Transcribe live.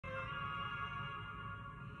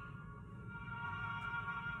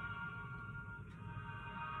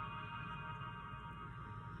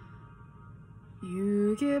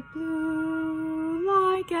You get blue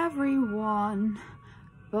like everyone,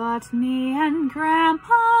 but me and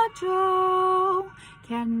Grandpa Joe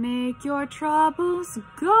can make your troubles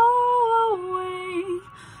go away,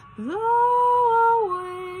 blow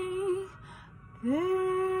away.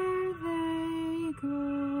 There they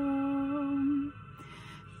go.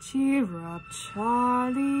 Cheer up,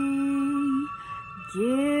 Charlie,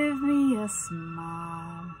 give me a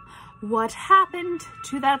smile. What happened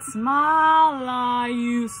to that smile I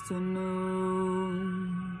used to know?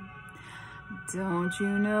 Don't you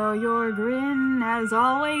know your grin has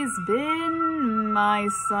always been my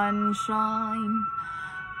sunshine?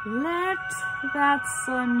 Let that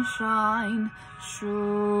sunshine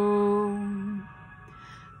show.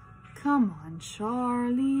 Come on,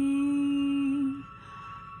 Charlie,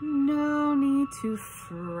 no need to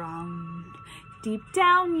frown. Deep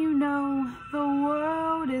down you know the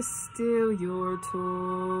world is still your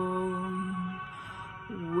toy.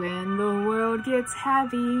 When the world gets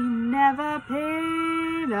heavy, never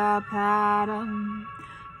pit a pat 'em,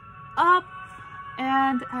 up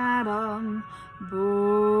and at 'em,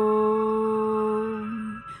 boy.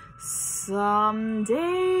 Someday,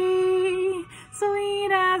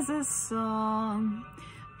 sweet as a song,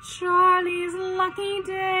 Charlie's lucky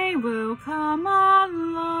day will come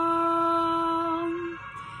along.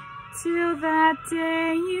 Till that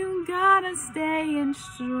day, you gotta stay in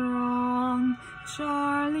strong,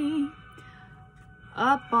 Charlie.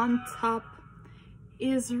 Up on top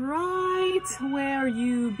is right where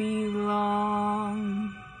you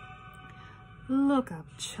belong. Look up,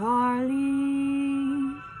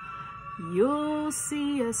 Charlie, you'll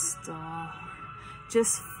see a star.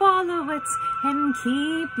 Just follow it and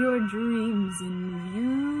keep your dreams in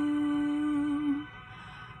view.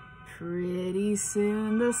 Pretty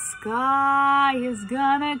soon the sky is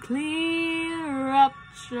gonna clear up,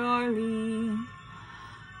 Charlie.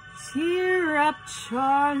 Cheer up,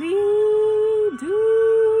 Charlie, do.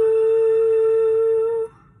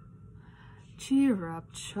 Cheer up,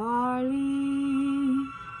 Charlie.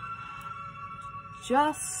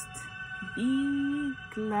 Just be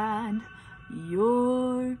glad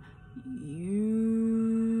you're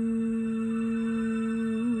you.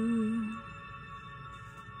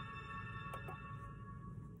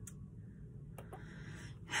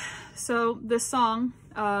 So this song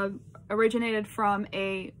originated from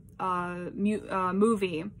a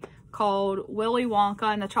movie called Willy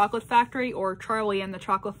Wonka and the Chocolate Factory, or Charlie and the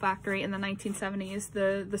Chocolate Factory, in the 1970s.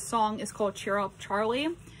 The song is called Cheer Up,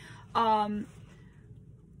 Charlie.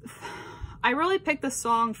 I really picked this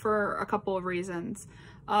song for a couple of reasons.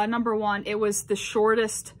 Number one, it was the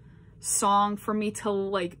shortest song for me to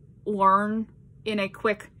like learn in a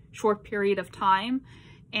quick, short period of time.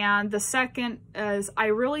 And the second is I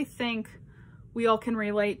really think we all can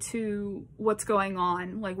relate to what's going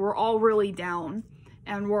on. Like, we're all really down,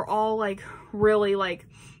 and we're all like really like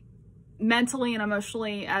mentally and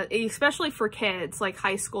emotionally, especially for kids, like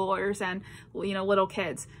high schoolers and, you know, little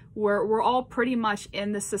kids. We're all pretty much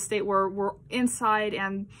in this state where we're inside,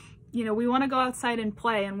 and, you know, we want to go outside and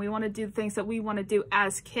play, and we want to do things that we want to do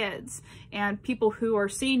as kids. And people who are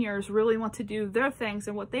seniors really want to do their things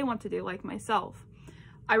and what they want to do, like myself.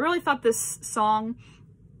 I really thought this song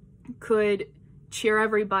could cheer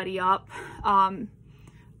everybody up.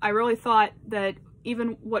 I really thought that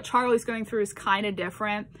even what Charlie's going through is kind of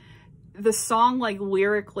different. The song, like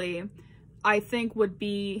lyrically, I think would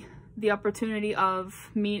be the opportunity of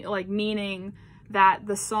meaning that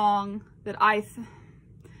the song that I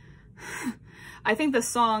think the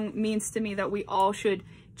song means to me that we all should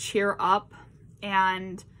cheer up.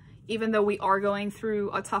 And even though we are going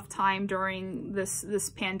through a tough time during this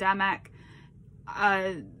pandemic,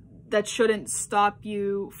 that shouldn't stop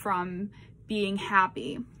you from being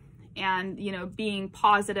happy and, you know, being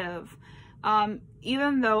positive.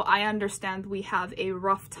 Even though I understand we have a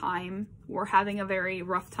rough time, we're having a very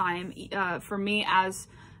rough time. For me as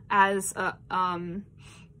a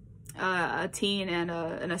teen and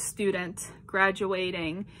a student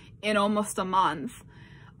graduating in almost a month,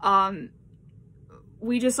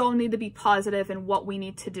 we just all need to be positive in what we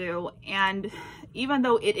need to do. And even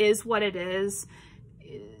though it is what it is,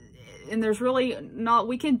 and there's really not,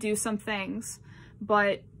 we can do some things,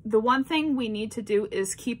 but the one thing we need to do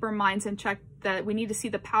is keep our minds in check, that we need to see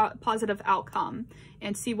the positive outcome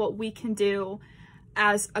and see what we can do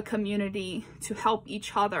as a community to help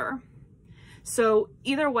each other. So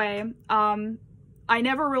either way, I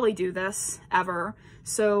never really do this ever.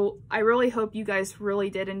 So I really hope you guys really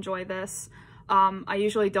did enjoy this. I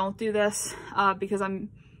usually don't do this because I'm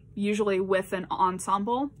usually with an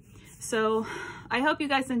ensemble. So I hope you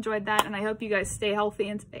guys enjoyed that, and I hope you guys stay healthy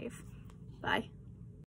and safe. Bye.